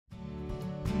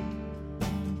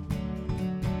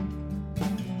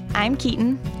I'm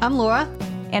Keaton. I'm Laura.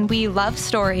 And we love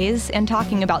stories and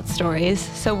talking about stories.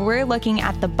 So we're looking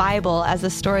at the Bible as a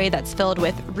story that's filled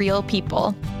with real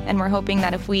people. And we're hoping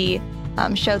that if we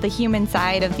show the human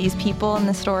side of these people in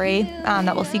the story,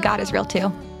 that we'll see God is real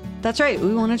too. That's right.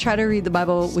 We want to try to read the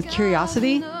Bible with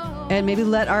curiosity and maybe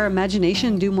let our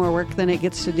imagination do more work than it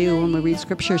gets to do when we read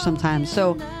scripture sometimes.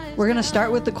 So we're going to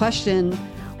start with the question,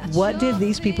 what did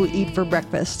these people eat for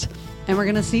breakfast? And we're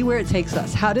going to see where it takes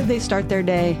us. How did they start their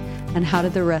day? And how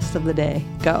did the rest of the day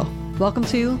go? Welcome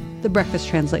to the Breakfast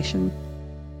Translation.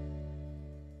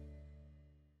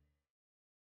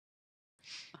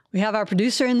 We have our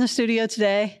producer in the studio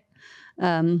today,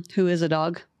 who is a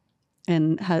dog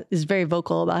and is very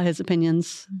vocal about his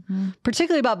opinions,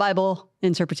 particularly about Bible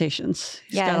interpretations.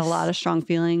 He's got a lot of strong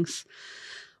feelings.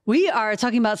 We are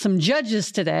talking about some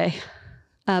judges today,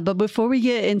 but before we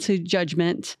get into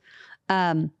judgment,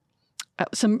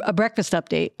 a breakfast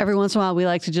update. Every once in a while, we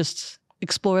like to just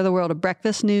explore the world of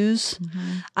breakfast news.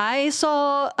 I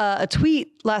saw a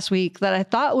tweet last week that I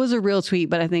thought was a real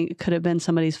tweet, but I think it could have been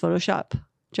somebody's Photoshop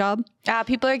job.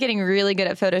 People are getting really good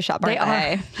at Photoshop,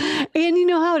 aren't they? And you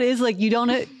know how it is, like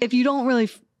if you don't really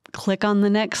click on the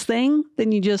next thing,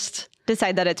 then you just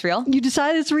decide that it's real. You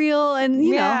decide it's real, and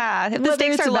you know, if the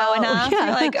stakes are low enough, you're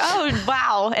like, oh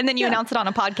wow, and then you announce it on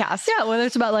a podcast. Yeah, whether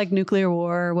it's about like nuclear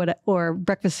war or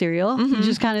breakfast cereal, you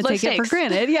just kind of take it for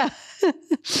granted. Yeah.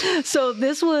 So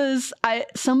this was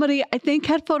somebody I think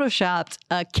had photoshopped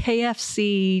a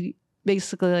KFC,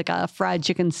 basically like a fried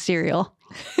chicken cereal.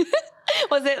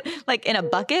 Was it like in a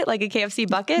bucket, like a KFC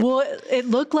bucket? Well, it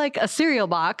looked like a cereal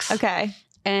box. Okay.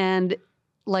 And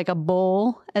like a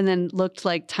bowl, and then looked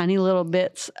like tiny little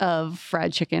bits of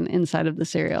fried chicken inside of the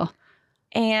cereal.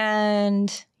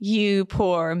 And you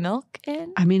pour milk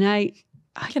in? I mean, I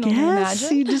can only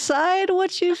imagine. You decide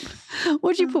what you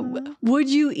put. Would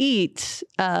you eat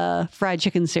fried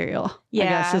chicken cereal? Yeah. I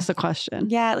guess is the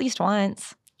question. Yeah, at least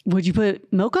once. Would you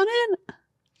put milk on it?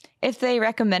 If they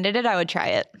recommended it, I would try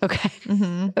it. Okay.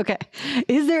 Okay.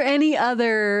 Is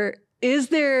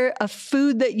there a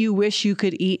food that you wish you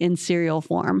could eat in cereal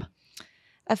form?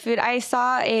 A food. I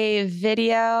saw a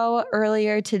video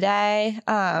earlier today,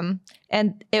 and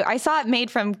I saw it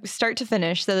made from start to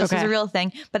finish. So this was a real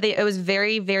thing, but it was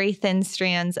very, very thin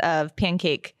strands of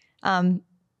pancake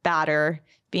batter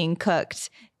being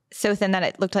cooked. So thin that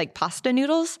it looked like pasta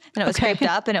noodles, and it was scraped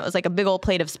up, and it was like a big old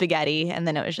plate of spaghetti, and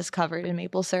then it was just covered in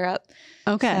maple syrup.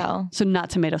 Okay. So not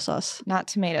tomato sauce. Not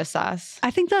tomato sauce.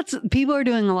 I think people are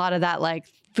doing a lot of that, like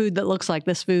food that looks like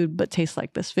this food but tastes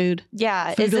like this food.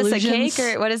 Yeah. Food is this illusions. a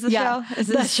cake or what is the show? Is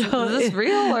this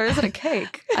real or is it a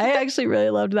cake? I actually really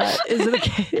loved that.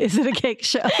 Is it a cake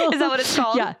show? Is that what it's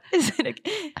called? Yeah. Is it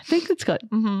I think it's good.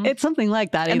 It's something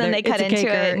like that. And then they cut into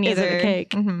it and is it a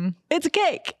cake? It's a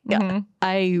cake. Yeah.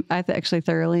 I actually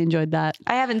thoroughly enjoyed that.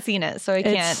 I haven't seen it, so I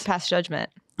can't pass judgment.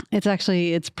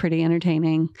 It's pretty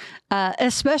entertaining.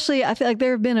 Especially, I feel like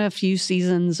there have been a few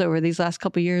seasons over these last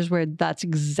couple of years where that's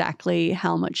exactly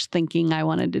how much thinking I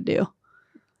wanted to do.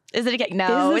 Is it a cake?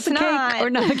 No, it's not. Cake or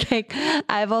not a cake?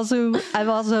 I've also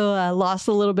lost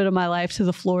a little bit of my life to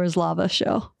the Floor is Lava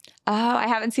show. Oh, I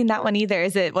haven't seen that one either.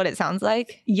 Is it what it sounds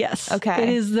like? Yes. Okay. It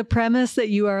is the premise that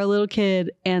you are a little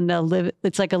kid and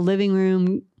it's like a living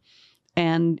room,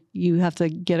 and you have to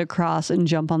get across and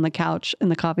jump on the couch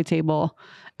and the coffee table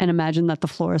and imagine that the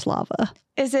floor is lava.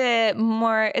 Is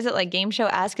it like game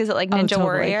show-esque? Is it like Ninja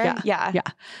Warrior? Yeah.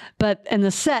 And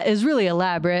the set is really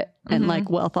elaborate and like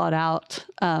well thought out.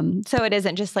 So it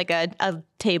isn't just like a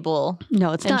table.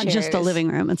 No, it's not chairs. just a living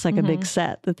room. It's like a big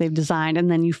set that they've designed. And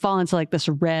then you fall into like this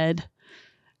red.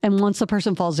 And once the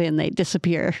person falls in, they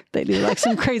disappear. They do like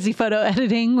some crazy photo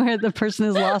editing where the person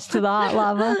is lost to the hot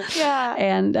lava. Yeah.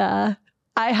 And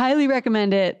I highly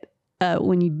recommend it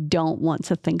when you don't want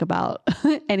to think about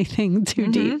anything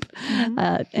too deep,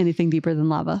 anything deeper than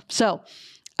lava. So,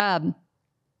 but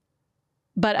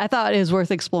I thought it was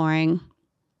worth exploring.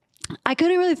 I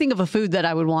couldn't really think of a food that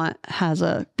I would want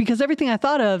because everything I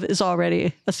thought of is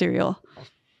already a cereal.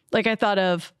 Like I thought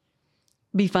of,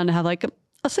 be fun to have like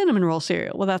a cinnamon roll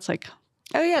cereal. Well, that's like,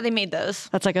 oh yeah, they made those.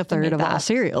 That's like a third of all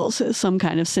cereals is some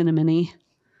kind of cinnamony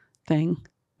thing.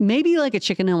 Maybe like a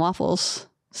chicken and waffles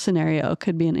scenario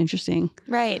could be an interesting.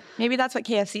 Right. Maybe that's what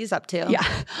KFC is up to. Yeah.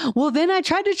 Well, then I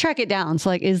tried to track it down. So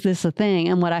like, is this a thing?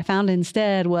 And what I found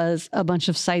instead was a bunch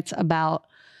of sites about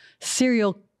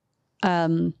cereal,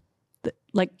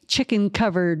 like chicken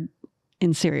covered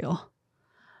in cereal.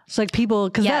 It's like people,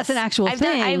 because that's an actual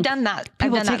thing. I've done that.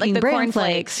 People I've done taking that, like the bran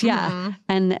flakes,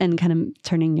 and kind of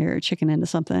turning your chicken into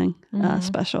something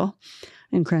special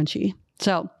and crunchy.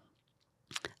 So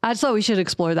I just thought we should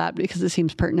explore that because it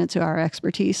seems pertinent to our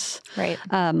expertise. Right.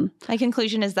 My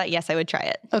conclusion is that, yes, I would try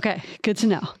it. Okay. Good to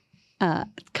know.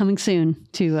 Coming soon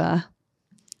to a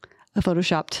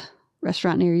photoshopped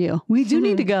restaurant near you. We do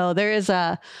need to go. There is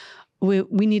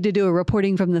we need to do a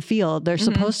reporting from the field. There's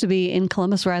supposed to be in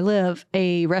Columbus where I live,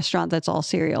 a restaurant that's all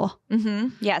cereal.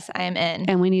 Yes, I am in.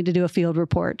 And we need to do a field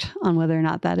report on whether or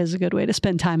not that is a good way to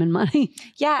spend time and money.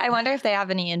 Yeah. I wonder if they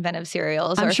have any inventive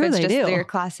cereals I'm or sure if it's they just do. their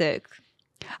classic.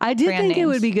 I did brand think it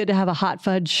would names. be good to have a hot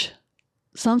fudge,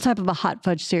 some type of a hot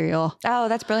fudge cereal. Oh,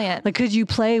 that's brilliant. Like, could you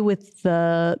play with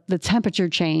the temperature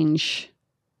change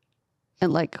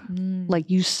and like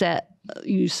you set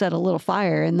a little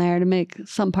fire in there to make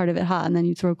some part of it hot and then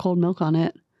you throw cold milk on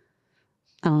it.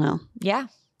 I don't know. Yeah.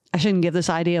 I shouldn't give this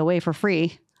idea away for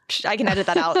free. I can edit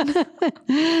that out.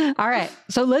 All right.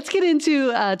 So let's get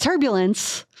into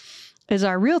turbulence is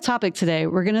our real topic today.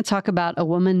 We're going to talk about a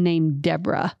woman named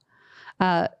Deborah.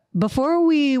 Before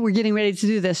we were getting ready to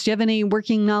do this, do you have any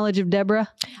working knowledge of Deborah?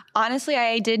 Honestly,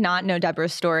 I did not know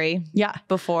Deborah's story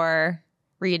before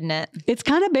reading it. It's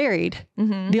kind of buried.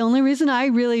 The only reason I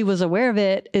really was aware of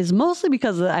it is mostly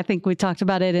because I think we talked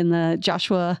about it in the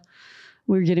Joshua.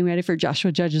 We were getting ready for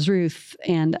Joshua Judges Ruth.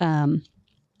 And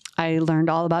I learned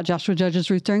all about Joshua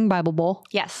Judges Ruth during Bible Bowl.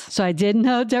 Yes. So I did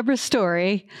know Deborah's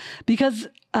story because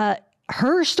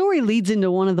her story leads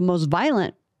into one of the most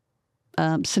violent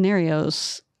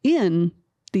scenarios in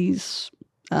these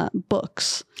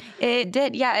books. It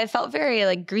did. Yeah. It felt very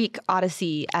like Greek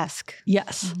Odyssey-esque.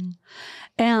 Yes.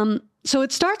 So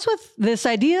it starts with this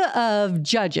idea of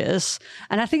judges.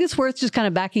 And I think it's worth just kind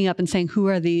of backing up and saying, who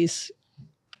are these?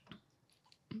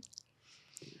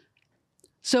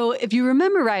 So if you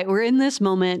remember right, we're in this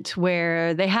moment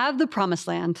where they have the promised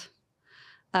land.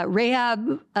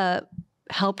 Rahab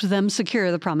helped them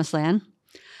secure the promised land.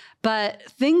 But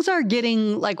things are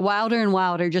getting like wilder and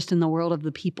wilder just in the world of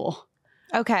the people.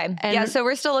 Okay. And so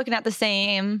we're still looking at the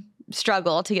same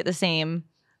struggle to get the same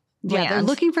land. Yeah, they're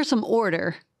looking for some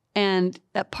order. And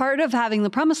that part of having the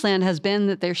promised land has been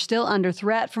that they're still under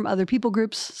threat from other people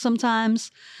groups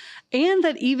sometimes. And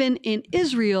that even in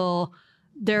Israel,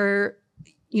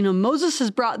 Moses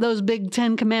has brought those big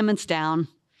 10 commandments down.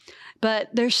 But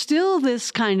there's still this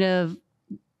kind of,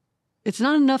 it's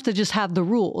not enough to just have the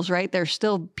rules, right? There's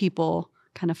still people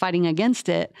kind of fighting against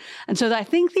it. And so I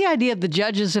think the idea of the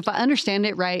judges, if I understand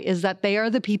it right, is that they are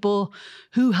the people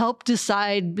who help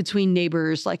decide between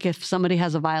neighbors, like if somebody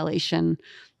has a violation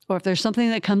or if there's something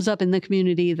that comes up in the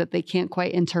community that they can't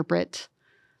quite interpret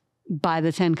by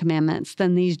the 10 commandments,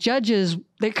 then these judges,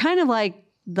 they're kind of like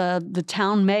the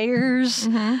town mayors.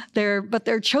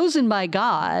 They're chosen by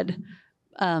God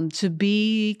to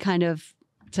be kind of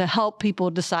to help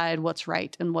people decide what's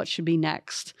right and what should be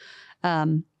next.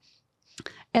 And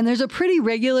there's a pretty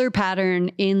regular pattern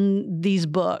in these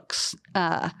books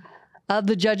of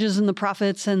the judges and the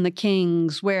prophets and the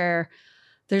kings where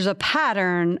there's a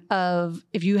pattern of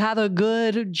if you have a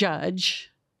good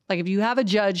judge, like if you have a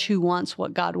judge who wants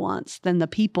what God wants, then the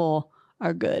people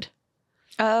are good.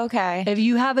 Okay. If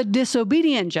you have a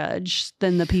disobedient judge,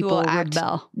 then the people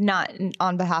rebel. Not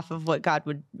on behalf of what God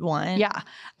would want. Yeah.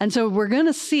 And so we're going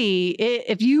to see,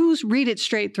 if you read it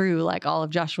straight through, like all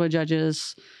of Joshua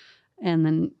Judges, and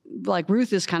then like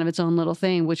Ruth is kind of its own little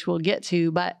thing, which we'll get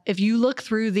to. But if you look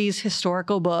through these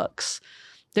historical books,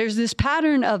 there's this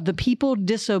pattern of the people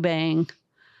disobeying,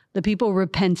 the people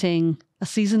repenting, a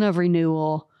season of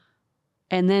renewal,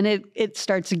 and then it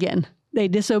starts again. They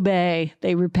disobey,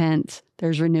 they repent,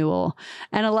 there's renewal.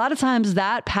 And a lot of times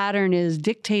that pattern is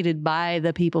dictated by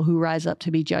the people who rise up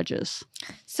to be judges.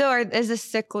 So is this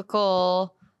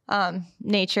cyclical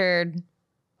natured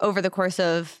over the course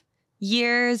of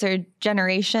years or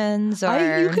generations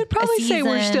or you could probably say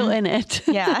we're still in it.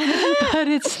 Yeah. But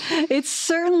it's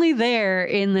certainly there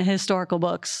in the historical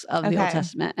books of the Old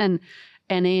Testament and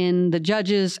in the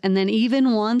Judges. And then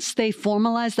even once they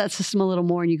formalize that system a little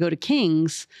more and you go to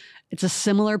Kings, it's a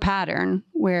similar pattern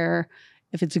where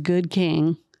if it's a good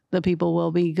king, the people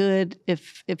will be good.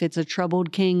 If it's a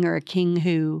troubled king or a king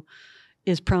who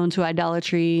is prone to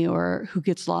idolatry or who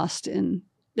gets lost in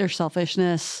their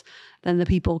selfishness, then the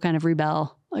people kind of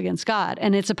rebel against God.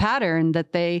 And it's a pattern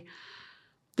that the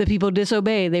people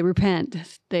disobey, they repent,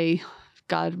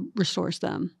 God restores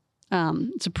them.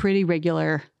 It's a pretty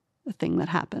regular thing that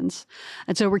happens.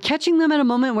 And so we're catching them at a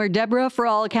moment where Deborah, for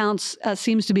all accounts,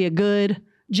 seems to be a good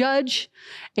judge.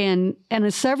 And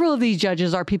several of these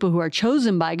judges are people who are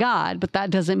chosen by God, but that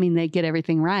doesn't mean they get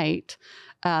everything right.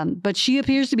 But she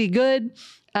appears to be good.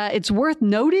 It's worth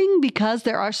noting because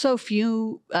there are so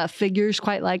few figures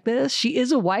quite like this. She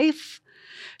is a wife.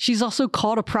 She's also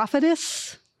called a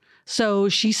prophetess. So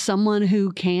she's someone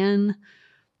who can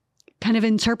kind of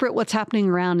interpret what's happening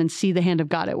around and see the hand of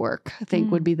God at work, I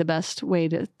think would be the best way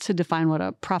to define what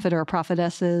a prophet or a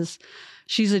prophetess is.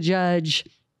 She's a judge.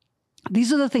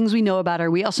 These are the things we know about her.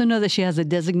 We also know that she has a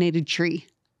designated tree.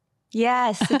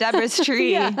 Yes, the Deborah's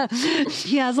tree. Yeah.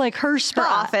 She has like her spot. Her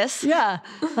office. Yeah.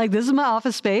 Like, this is my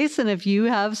office space. And if you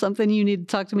have something you need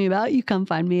to talk to me about, you come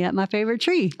find me at my favorite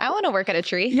tree. I want to work at a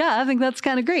tree. Yeah, I think that's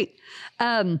kind of great.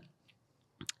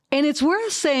 And it's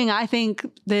worth saying, I think,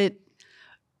 that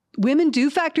women do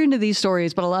factor into these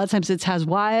stories, but a lot of times it has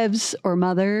wives or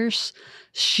mothers.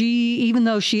 Even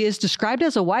though she is described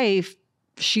as a wife,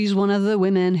 she's one of the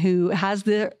women who has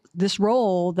this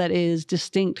role that is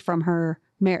distinct from her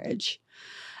marriage.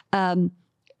 And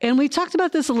we talked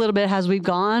about this a little bit as we've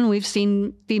gone. We've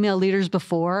seen female leaders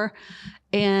before.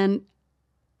 And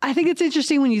I think it's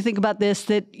interesting when you think about this,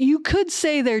 that you could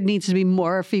say there needs to be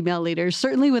more female leaders.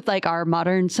 Certainly with like our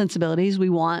modern sensibilities,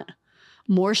 we want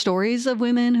more stories of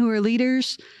women who are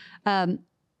leaders. But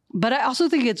I also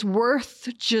think it's worth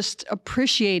just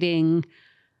appreciating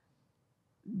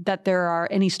that there are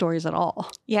any stories at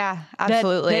all. Yeah,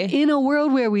 absolutely. That in a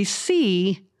world where we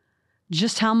see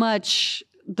just how much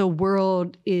the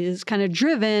world is kind of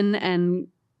driven and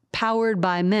powered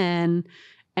by men,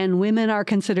 and women are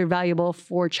considered valuable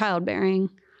for childbearing,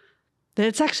 that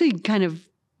it's actually kind of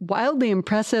wildly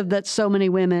impressive that so many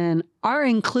women are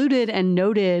included and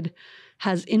noted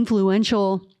as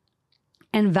influential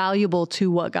and valuable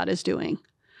to what God is doing.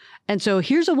 And so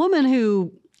here's a woman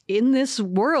who in this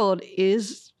world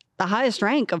is the highest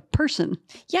rank of person.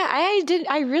 Yeah,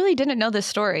 I really didn't know this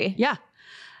story. Yeah.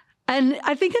 And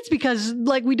I think it's because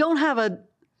like we don't have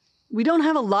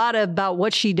a lot about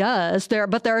what she does there,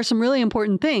 but there are some really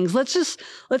important things. Let's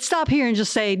stop here and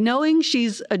just say, knowing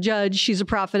she's a judge, she's a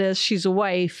prophetess, she's a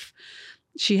wife,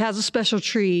 she has a special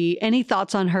tree. Any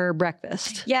thoughts on her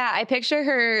breakfast? Yeah, I picture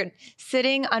her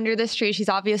sitting under this tree. She's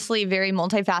obviously very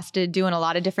multifaceted, doing a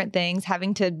lot of different things,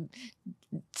 having to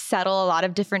settle a lot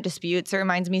of different disputes. It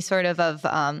reminds me sort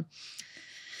of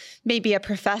maybe a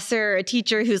professor, a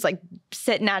teacher who's like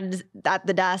sitting at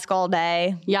the desk all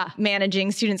day,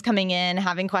 managing students coming in,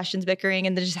 having questions, bickering,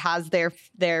 and then just has their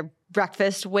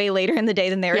breakfast way later in the day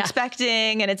than they're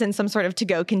expecting, and it's in some sort of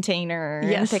to-go container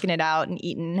and picking it out and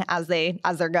eating as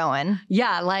they're going.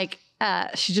 Yeah, like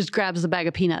she just grabs the bag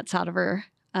of peanuts out of her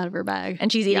bag.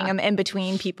 And she's eating them in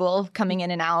between people coming in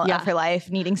and out of her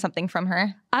life, needing something from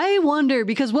her. I wonder,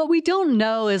 because what we don't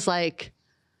know is like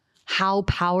how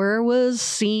power was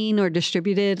seen or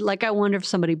distributed. Like, I wonder if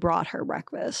somebody brought her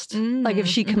breakfast. Like if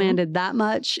she commanded that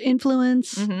much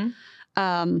influence.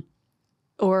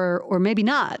 Or maybe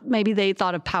not. Maybe they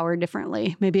thought of power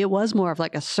differently. Maybe it was more of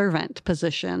like a servant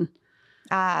position.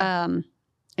 And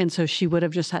so she would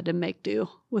have just had to make do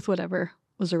with whatever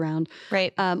was around.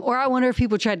 Right. Or I wonder if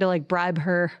people tried to like bribe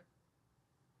her.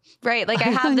 Right. Like I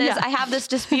have this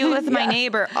dispute with my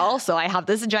neighbor. Also, I have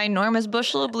this ginormous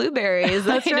bushel of blueberries.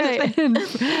 That's right.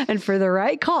 And for the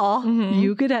right call,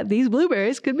 you could have these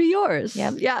blueberries could be yours.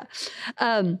 Yep. Yeah.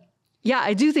 Yeah,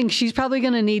 I do think she's probably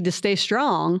going to need to stay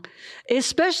strong,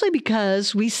 especially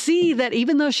because we see that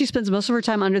even though she spends most of her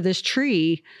time under this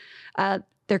tree,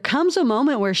 there comes a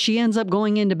moment where she ends up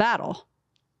going into battle.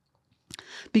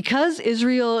 Because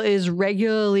Israel is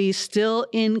regularly still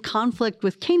in conflict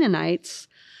with Canaanites,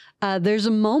 there's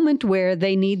a moment where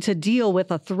they need to deal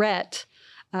with a threat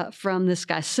from this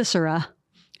guy Sisera,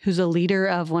 who's a leader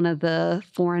of one of the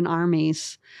foreign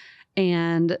armies.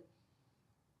 And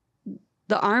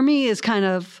the army is kind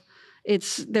of,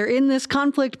 they're in this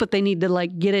conflict, but they need to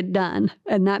like get it done.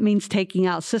 And that means taking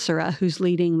out Sisera, who's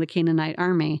leading the Canaanite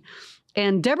army.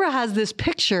 And Deborah has this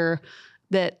picture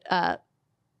that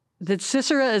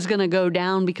Sisera is going to go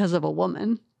down because of a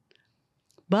woman.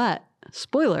 But,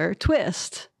 spoiler,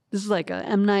 twist, this is like a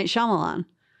M. Night Shyamalan.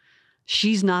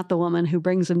 She's not the woman who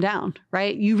brings him down,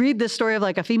 right? You read this story of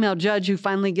like a female judge who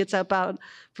finally gets up out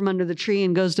from under the tree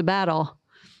and goes to battle.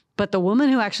 But the woman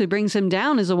who actually brings him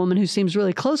down is a woman who seems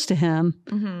really close to him,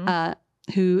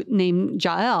 who named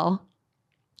Jael,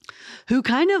 who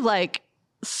kind of like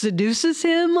seduces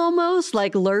him almost,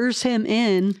 like lures him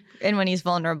in. And when he's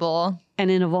vulnerable.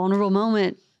 And in a vulnerable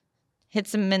moment.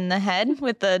 Hits him in the head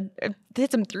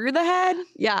hits him through the head.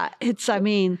 Yeah, I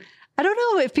mean, I don't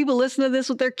know if people listen to this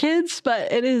with their kids,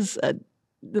 but it is,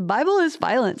 the Bible is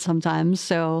violent sometimes.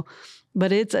 So,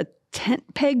 but it's a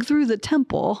tent peg through the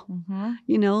temple,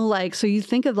 you know, like, so you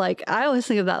think of like, I always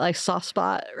think of that like soft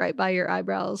spot right by your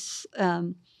eyebrows.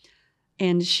 And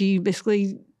she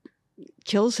basically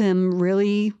kills him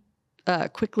really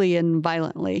quickly and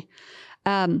violently.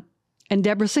 And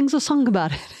Deborah sings a song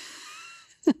about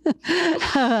it.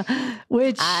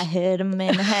 which I hit him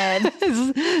in the head.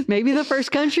 is maybe the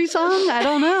first country song. I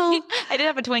don't know. I did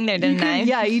have a twang there, didn't I?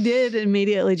 Yeah, you did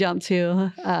immediately jump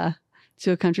to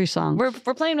a country song. We're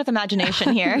playing with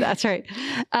imagination here. That's right.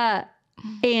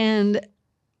 And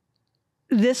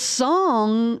this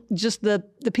song, just the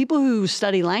people who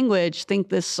study language think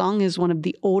this song is one of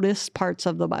the oldest parts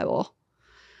of the Bible,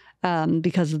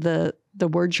 because of the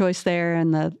word choice there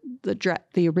and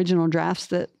the original drafts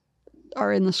that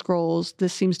are in the scrolls.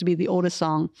 This seems to be the oldest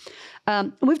song.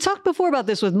 We've talked before about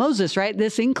this with Moses, right?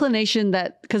 This inclination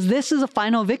that, because this is a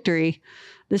final victory,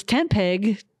 this tent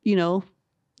peg,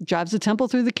 drives the temple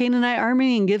through the Canaanite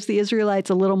army and gives the Israelites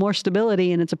a little more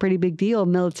stability. And it's a pretty big deal,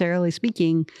 militarily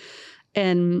speaking.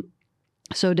 And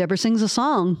so Deborah sings a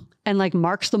song and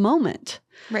marks the moment.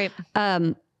 Right.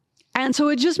 And so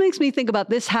it just makes me think about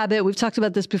this habit. We've talked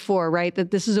about this before, right? That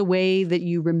this is a way that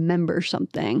you remember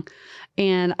something.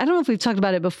 And I don't know if we've talked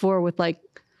about it before with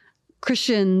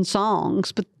Christian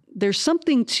songs, but there's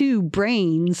something to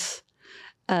brains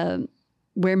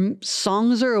where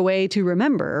songs are a way to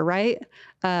remember, right?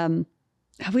 Have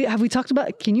we talked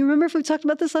about, can you remember if we've talked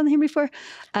about this on here before?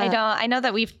 I don't. I know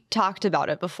that we've talked about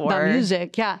it before. About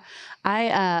music, yeah.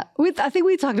 I think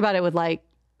we talked about it with the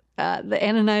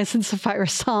Ananias and Sapphira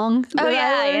song. Oh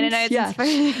yeah, Ananias and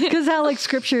Sapphira. Because how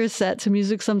scripture is set to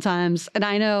music sometimes. And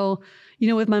I know,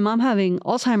 with my mom having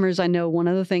Alzheimer's, I know one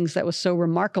of the things that was so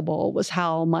remarkable was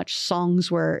how much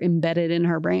songs were embedded in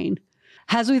her brain.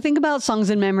 As we think about songs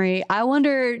in memory, I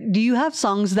wonder, do you have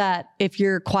songs that if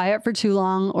you're quiet for too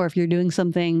long or if you're doing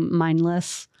something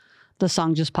mindless, the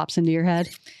song just pops into your head?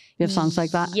 You have songs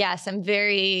like that? Yes, I'm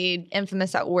very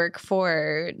infamous at work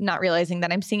for not realizing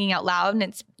that I'm singing out loud, and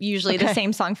it's usually the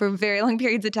same song for very long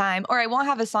periods of time. Or I won't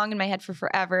have a song in my head for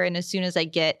forever, and as soon as I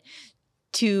get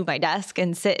to my desk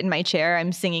and sit in my chair,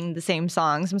 I'm singing the same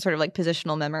song, some sort of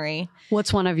positional memory.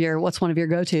 What's one of your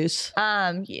go-tos?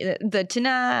 The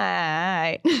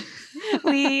Tonight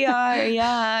We Are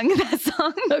Young, that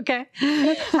song. Okay.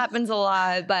 Happens a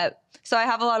lot, but so I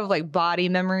have a lot of body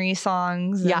memory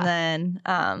songs. Yeah. And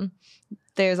then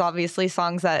there's obviously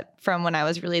songs that from when I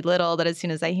was really little that as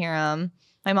soon as I hear them,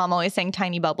 my mom always sang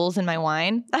Tiny Bubbles in my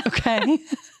wine. Okay.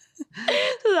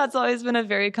 So that's always been a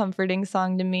very comforting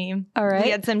song to me. All right.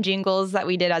 We had some jingles that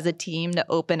we did as a team to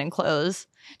open and close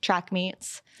track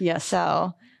meets. Yes.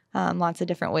 So lots of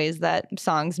different ways that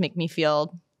songs make me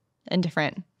feel in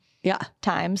different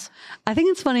times. I think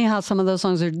it's funny how some of those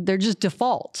songs they're just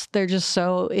defaults. They're just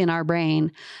so in our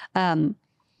brain. One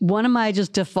of my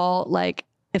just default,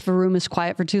 if a room is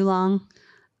quiet for too long,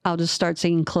 I'll just start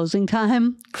singing Closing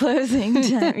Time. Closing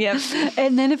Time, yep.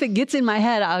 And then if it gets in my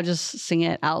head, I'll just sing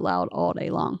it out loud all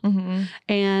day long. Mm-hmm.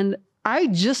 And I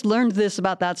just learned this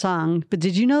about that song, but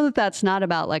did you know that that's not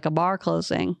about a bar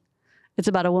closing? It's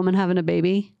about a woman having a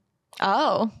baby.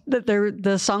 Oh. That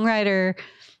the songwriter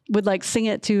would sing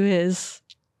it to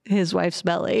his wife's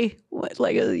belly.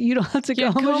 You don't have to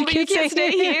go home. You can't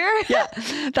stay here. Yeah.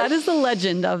 That is the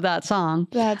legend of that song.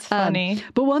 That's funny.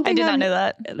 But one thing I did not know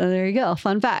that. There you go.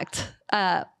 Fun fact.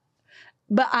 But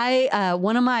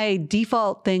one of my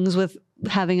default things with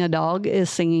having a dog is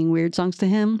singing weird songs to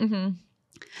him. Mm-hmm.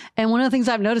 And one of the things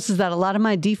I've noticed is that a lot of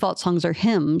my default songs are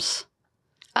hymns.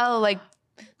 Oh, like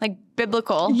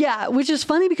biblical. Yeah, which is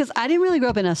funny because I didn't really grow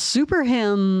up in a super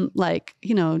hymn,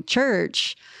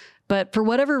 church. But for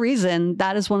whatever reason,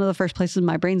 that is one of the first places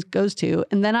my brain goes to.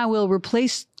 And then I will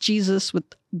replace Jesus with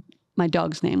my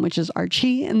dog's name, which is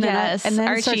Archie. And then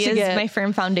Archie is my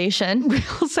firm foundation.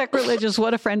 Real sacrilegious.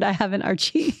 What a friend I have in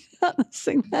Archie.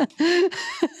 Sing that.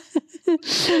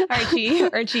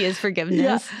 Archie is forgiveness.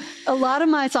 Yeah. A lot of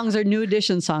my songs are New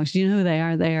Edition songs. Do you know who they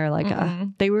are? They are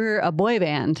they were a boy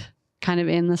band, kind of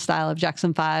in the style of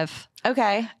Jackson 5.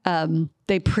 Okay.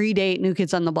 They predate New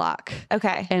Kids on the Block.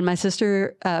 Okay. And my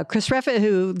sister, Chris Reffett,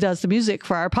 who does the music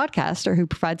for our podcast or who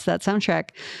provides that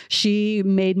soundtrack, she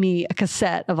made me a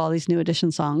cassette of all these New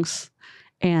Edition songs.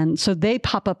 And so they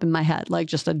pop up in my head,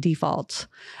 just a default.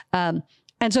 And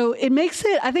so it makes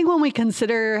it, I think when we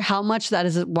consider how much that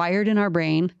is wired in our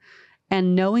brain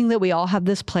and knowing that we all have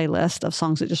this playlist of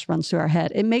songs that just runs through our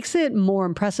head, it makes it more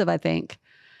impressive, I think,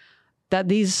 that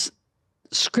these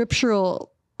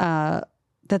scriptural,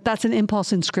 that's an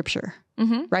impulse in scripture,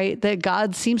 mm-hmm. right? That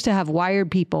God seems to have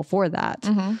wired people for that.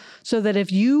 Mm-hmm. So that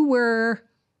if you were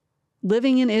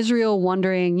living in Israel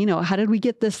wondering, how did we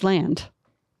get this land?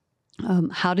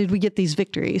 How did we get these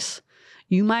victories?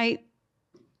 You might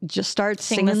just start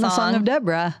singing the song of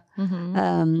Deborah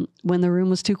mm-hmm. When the room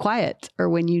was too quiet or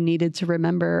when you needed to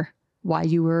remember why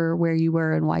you were where you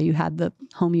were and why you had the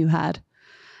home you had.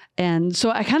 And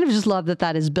so I kind of just love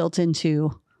that is built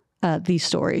into these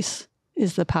stories,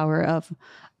 is the power of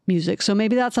music. So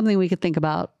maybe that's something we could think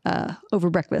about over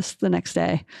breakfast the next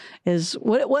day, is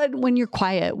what when you're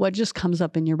quiet, what just comes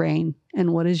up in your brain,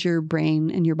 and what is your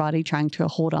brain and your body trying to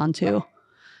hold on to,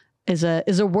 is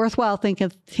a worthwhile thing to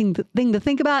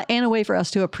think about, and a way for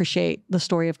us to appreciate the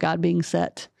story of God being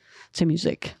set to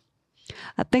music.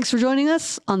 Thanks for joining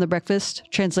us on the Breakfast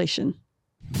Translation.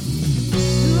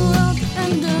 The rock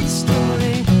and the stone.